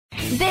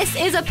This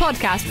is a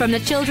podcast from the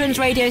children's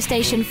radio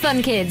station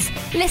Fun Kids.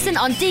 Listen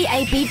on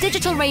DAB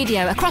digital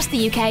radio across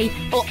the UK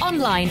or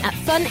online at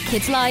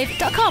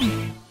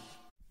funkidslive.com.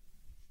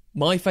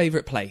 My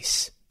Favourite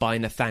Place by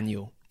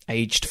Nathaniel,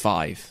 aged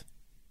 5.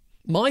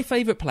 My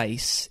favourite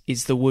place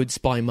is the woods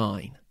by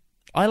mine.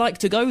 I like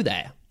to go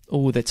there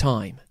all the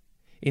time.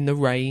 In the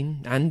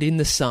rain and in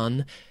the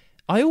sun,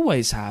 I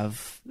always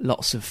have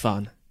lots of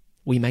fun.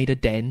 We made a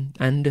den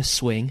and a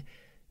swing.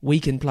 We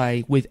can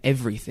play with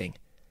everything.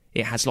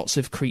 It has lots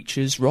of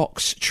creatures,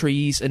 rocks,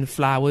 trees and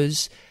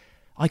flowers.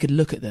 I could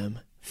look at them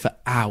for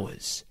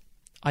hours.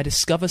 I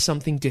discover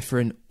something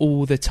different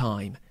all the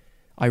time.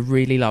 I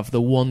really love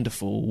the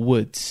wonderful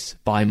woods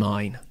by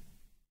mine.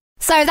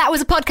 So that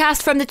was a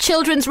podcast from the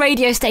children's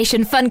radio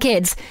station Fun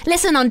Kids.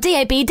 Listen on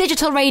DAB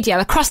digital radio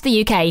across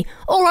the UK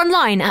or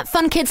online at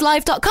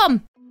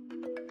funkidslive.com.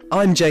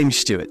 I'm James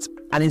Stewart,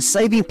 and in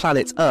Saving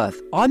Planet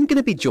Earth, I'm going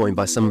to be joined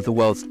by some of the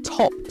world's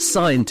top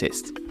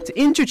scientists to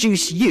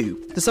introduce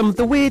you to some of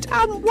the weird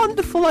and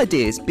wonderful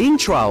ideas being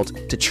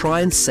trialled to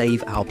try and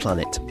save our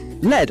planet.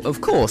 Led,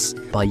 of course,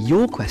 by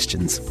your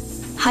questions.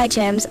 Hi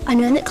James, I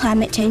know that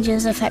climate change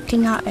is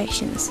affecting our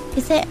oceans.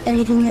 Is there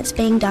anything that's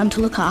being done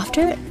to look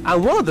after it?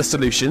 And one of the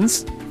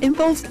solutions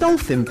involves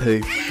dolphin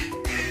poo.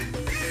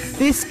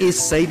 This is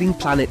Saving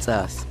Planet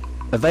Earth,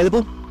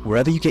 available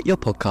wherever you get your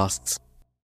podcasts.